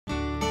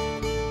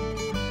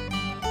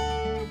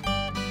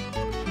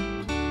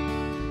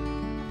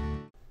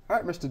All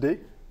right, Mr. D,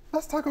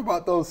 let's talk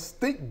about those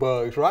stink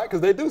bugs, right?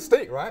 Because they do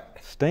stink, right?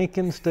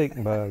 Stinking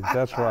stink bugs,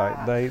 that's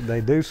right. They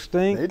do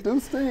stink. They do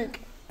stink.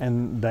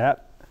 And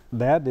that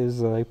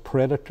is a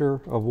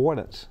predator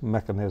avoidance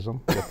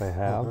mechanism that they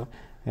have.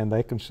 And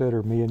they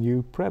consider me and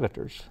you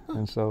predators.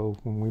 And so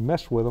when we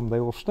mess with them, they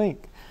will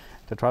stink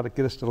to try to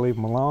get us to leave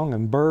them alone.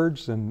 And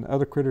birds and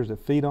other critters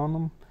that feed on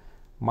them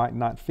might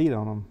not feed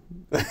on them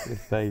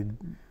if they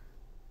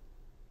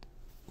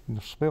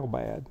smell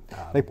bad.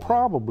 They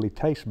probably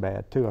taste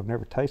bad too. I've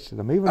never tasted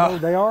them, even though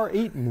they are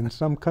eaten in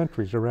some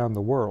countries around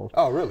the world.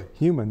 Oh, really?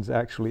 Humans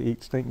actually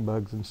eat stink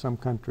bugs in some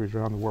countries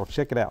around the world.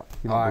 Check it out.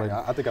 All right,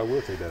 I think I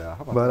will take that out.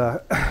 How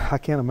about but I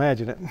can't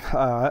imagine it.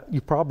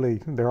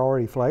 They're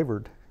already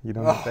flavored. You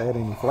don't have to add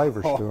any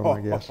flavors to them, I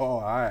guess.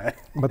 All right.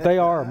 But they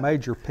are a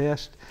major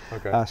pest.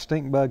 Okay.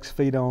 Stink bugs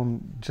feed on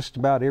just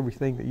about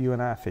everything that you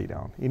and I feed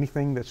on,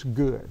 anything that's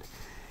good.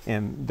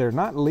 And they're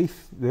not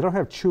they don't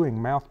have chewing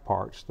mouth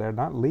parts. They're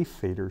not leaf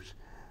feeders.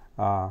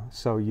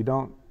 So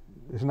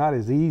it's not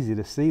as easy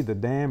to see the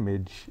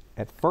damage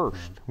at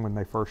first when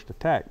they first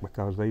attack,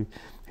 because they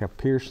have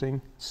piercing,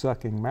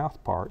 sucking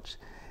mouth parts,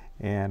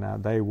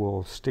 and they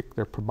will stick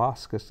their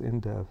proboscis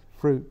into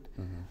fruit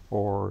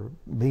or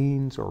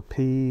beans or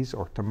peas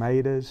or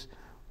tomatoes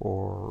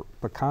or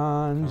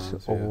pecans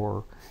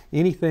or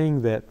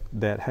anything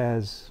that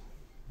has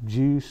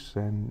juice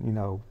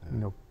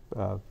and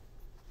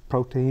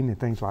protein and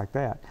things like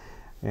that,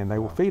 and they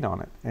will feed on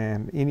it.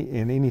 And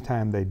any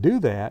time they do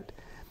that,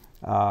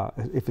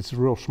 if it's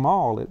real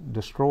small, it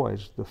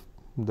destroys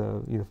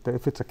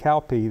if it's a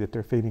cowpea that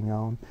they're feeding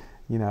on,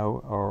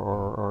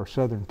 or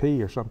southern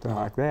pea or something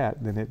like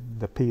that, then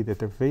the pea that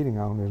they're feeding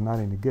on is not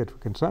any good for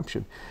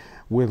consumption.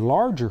 With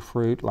larger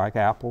fruit like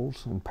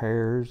apples and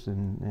pears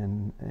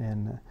and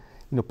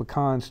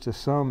pecans to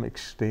some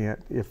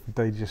extent, if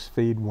they just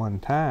feed one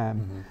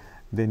time,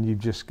 then you've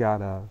just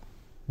got a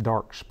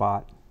dark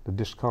spot, a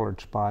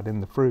discolored spot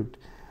in the fruit,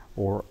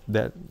 or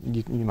that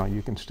you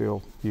can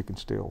still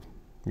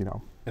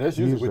And that's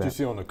usually what you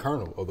see on the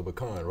kernel of the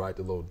pecan, right?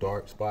 The little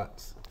dark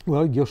spots.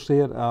 Well, you'll see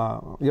it.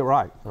 Yeah,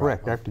 right,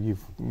 correct. After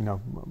you've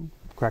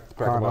cracked the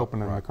pecan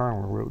open and the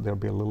kernel, there'll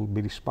be a little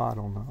bitty spot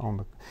on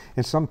the,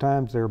 and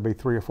sometimes there'll be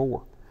 3 or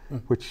 4,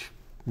 which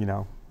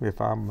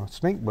if I'm a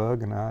stink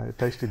bug and it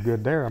tasted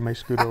good there, I may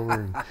scoot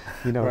over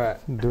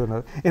and do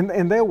another.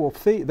 And they will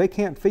feed. They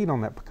can't feed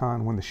on that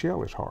pecan when the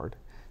shell is hard.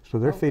 So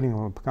they're feeding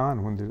on the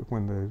pecan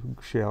when the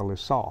shell is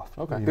soft.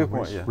 Okay, good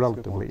point. It's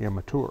relatively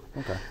immature.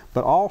 Okay.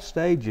 But all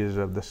stages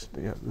of the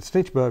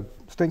stink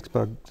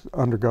bugs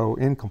undergo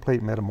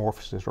incomplete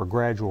metamorphosis or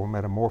gradual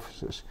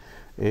metamorphosis: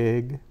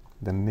 egg,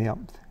 the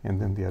nymph, and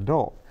then the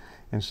adult.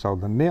 And so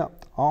the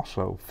nymph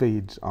also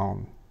feeds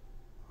on,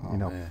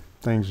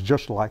 things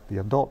just like the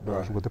adult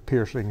does, with the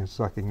piercing and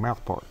sucking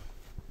mouth part.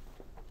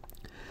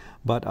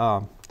 But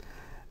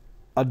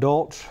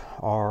adults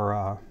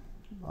are.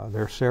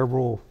 There are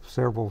several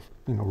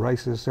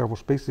races, several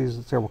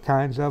species, several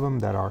kinds of them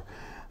that are.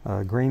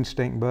 Green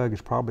stink bug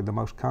is probably the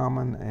most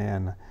common,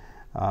 and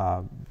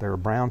there are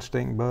brown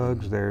stink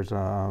bugs. There's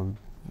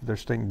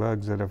stink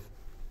bugs that have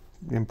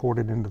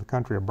imported into the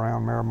country, a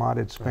brown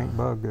marmorated stink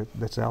bug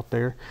that's out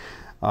there.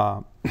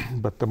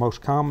 But the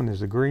most common is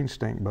the green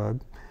stink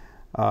bug.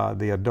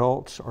 The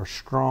adults are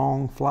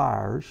strong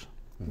fliers,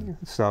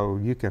 so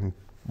you can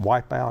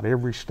wipe out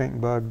every stink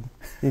bug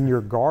in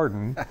your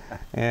garden,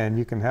 and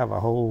you can have a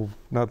whole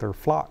another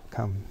flock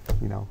come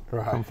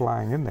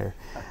flying in there.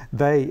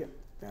 They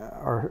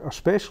are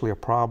especially a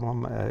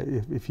problem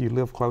if you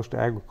live close to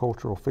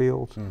agricultural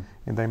fields,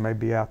 and they may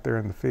be out there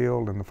in the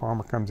field, and the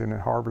farmer comes in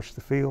and harvests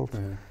the field,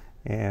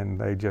 and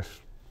they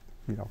just,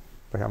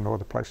 they have no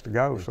other place to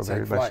go, so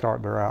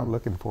they're out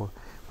looking for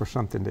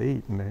something to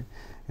eat,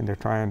 and they're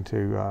trying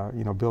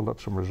to build up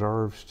some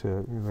reserves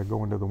to they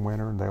go into the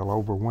winter, and they'll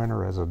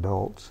overwinter as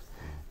adults,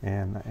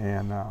 and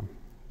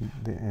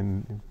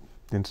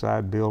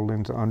inside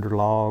buildings, under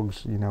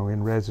logs,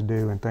 in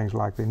residue and things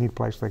like that. They need a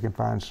place they can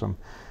find some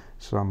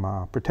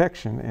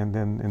protection, and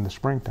then in the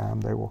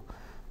springtime the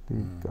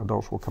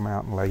adults will come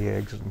out and lay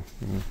eggs and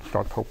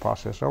start the whole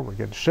process over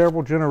again.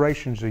 Several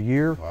generations a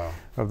year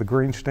of the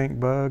green stink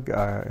bug,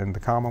 and the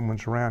common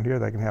ones around here,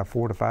 they can have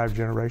 4 to 5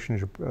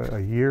 generations a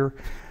year.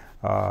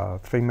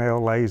 Female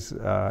lays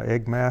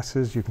egg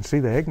masses. You can see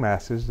the egg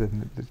masses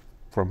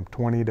from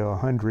 20 to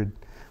 100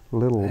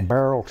 little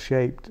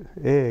barrel-shaped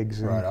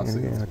eggs in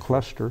a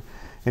cluster.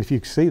 And if you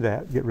see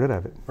that, get rid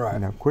of it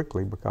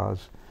quickly,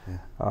 because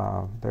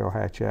they'll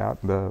hatch out.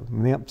 The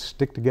nymphs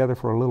stick together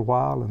for a little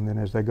while, and then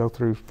as they go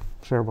through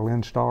several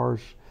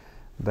instars,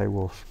 they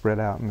will spread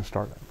out and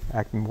start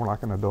acting more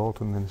like an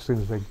adult. And then as soon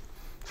as they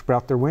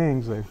sprout their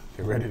wings, they're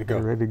ready to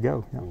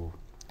go.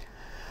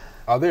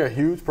 Are they a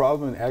huge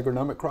problem in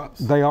agronomic crops?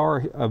 They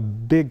are a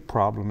big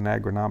problem in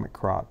agronomic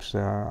crops.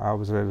 I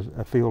was at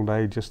a field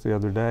day just the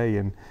other day,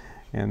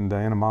 and the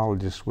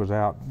entomologist was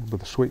out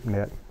with a sweep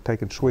net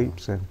taking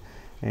sweeps,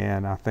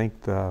 and I think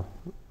the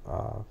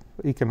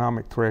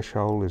economic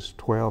threshold is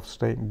 12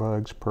 stink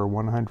bugs per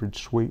 100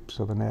 sweeps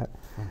of a net.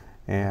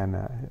 and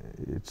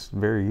it's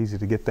very easy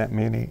to get that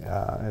many.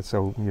 And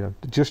so, you know,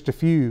 just a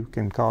few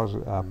can cause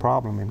a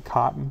problem in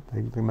cotton.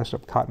 They mess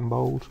up cotton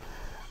bolls.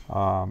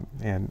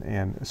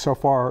 And so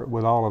far,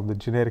 with all of the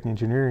genetic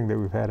engineering that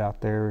we've had out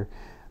there,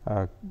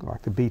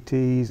 like the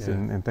BTs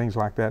and things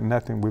like that,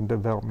 we've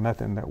developed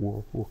nothing that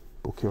will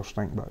kill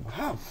stink bugs. Wow,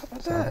 how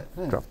about that?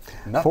 So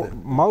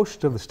Nothing.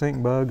 Most of the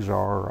stink bugs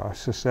are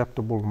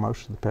susceptible to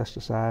most of the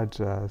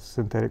pesticides,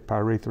 synthetic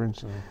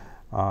pyrethroids,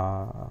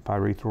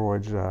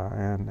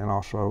 and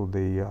also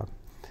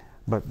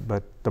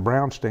but the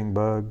brown stink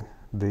bug,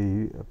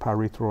 the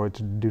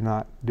pyrethroids do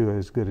not do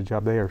as good a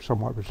job. They are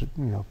somewhat, you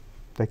know,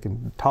 they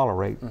can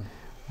tolerate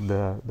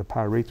the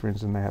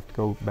pyrethroids, and they have to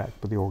go back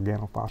with the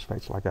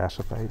organophosphates like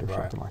Acephate or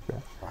something like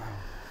that. Wow.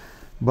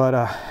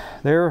 But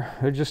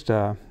they're just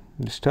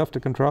tough to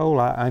control.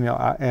 I know,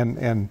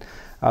 and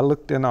I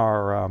looked in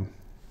our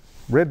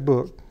red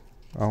book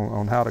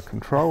on how to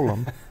control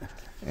them,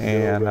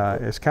 and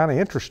it's kind of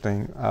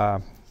interesting.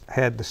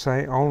 Had the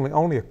same,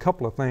 only a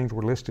couple of things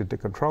were listed to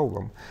control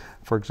them.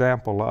 For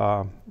example,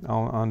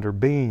 under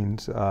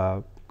beans,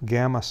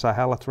 gamma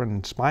cyhalothrin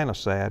and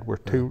spinosad were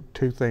two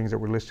things that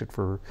were listed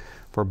for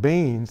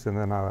beans, and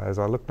then as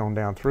I looked on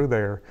down through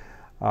there,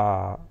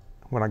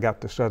 when I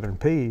got to southern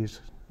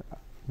peas,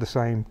 the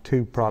same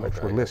two products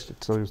were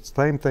listed. So it's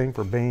the same thing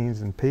for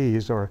beans and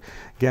peas, or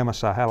gamma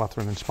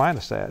cyhalothrin and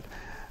spinosad.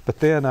 But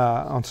then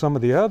on some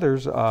of the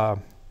others,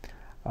 on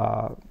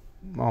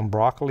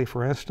broccoli,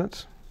 for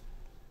instance,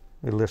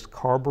 we list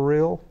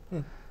carbaryl,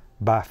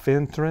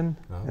 bifenthrin,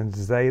 and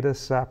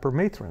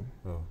zeta-cypermethrin.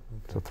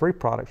 So 3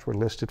 products were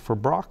listed for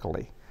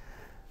broccoli.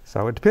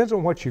 So it depends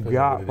on what you've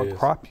got, what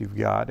crop you've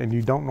got, and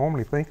you don't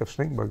normally think of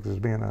stink bugs as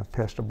being a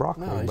pest of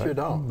broccoli. No, you sure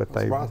don't. But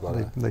they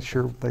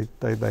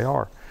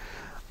are.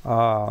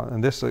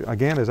 And this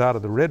again is out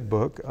of the red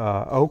book.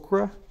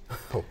 Okra.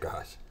 Oh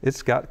gosh.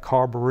 It's got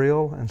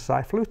carbaryl and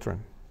cyfluthrin.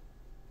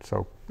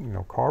 So, you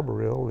know,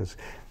 carbaryl is,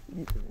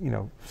 you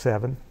know,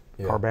 7.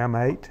 Carbam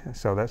 8.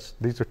 So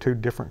these are 2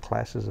 different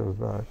classes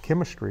of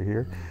chemistry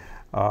here,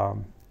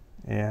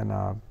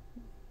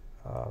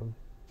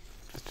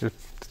 it's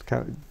just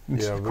kind of,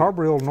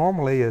 carbaryl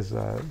normally is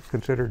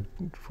considered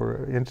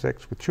for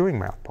insects with chewing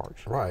mouth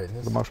parts. Right.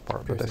 For the most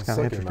part, but that's kind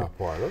of interesting. Mouth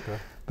part. Okay.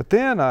 But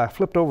then I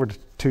flipped over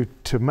to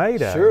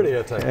tomato,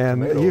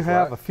 and you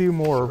have a few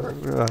more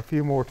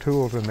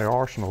tools in their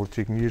arsenal that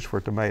you can use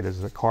for tomatoes: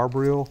 the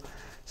carbaryl,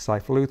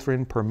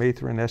 cyfluthrin,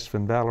 permethrin,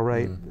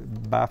 esfenvalerate,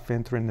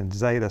 bifenthrin, and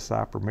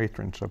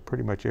zeta-cypermethrin. So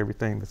pretty much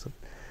everything that's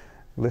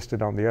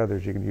listed on the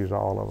others, you can use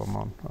all of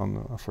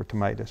them for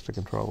tomatoes to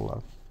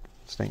control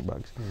stink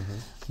bugs.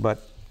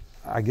 But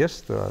I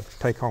guess the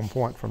take-home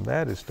point from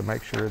that is to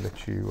make sure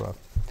that you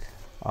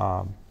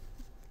know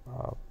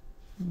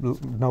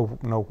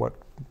what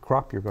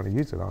crop you're going to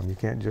use it on. You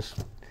can't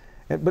just,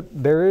 but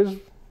there is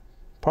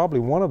probably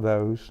one of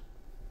those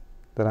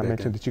that I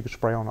mentioned that you could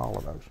spray on all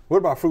of those. What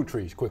about fruit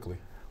trees, quickly?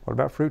 What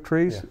about fruit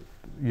trees?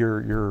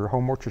 Your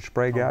home orchard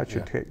spray guy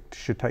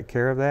should take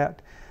care of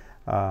that.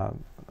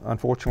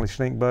 Unfortunately,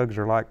 stink bugs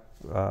are like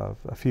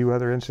a few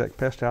other insect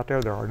pests out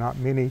there. There are not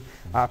many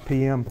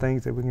IPM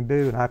things that we can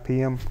do. And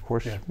IPM, of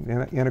course,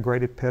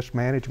 integrated pest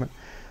management.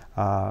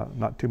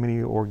 Not too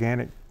many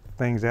organic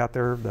things out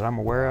there that I'm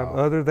aware of,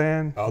 other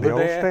than the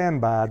old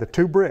standby, the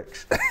 2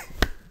 bricks.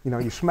 You know,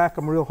 you smack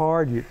them real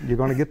hard, you're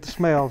going to get the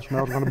smell. The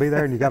smell's going to be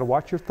there, and you got to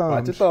watch your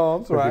thumbs. Watch your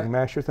thumbs, right? You can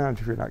mash your thumbs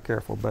if you're not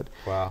careful. But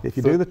if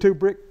you do the 2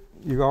 brick,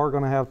 you are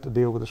going to have to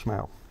deal with the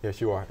smell. Yes,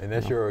 you are, and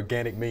that's your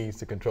organic means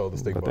to control the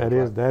stink bug.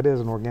 But that is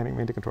an organic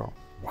means to control.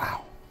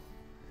 Wow.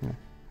 All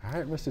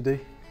right, Mr. D.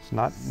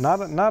 It's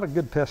not a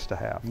good pest to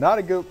have. Not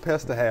a good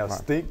pest to have. Right.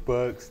 Stink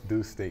bugs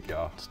do stink,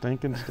 y'all.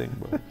 Stinking stink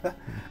bugs. All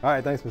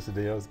right, thanks, Mr.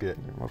 D. That was good.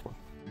 You're welcome.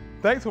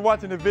 Thanks for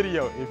watching the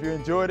video. If you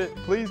enjoyed it,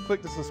 please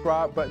click the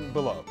subscribe button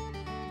below.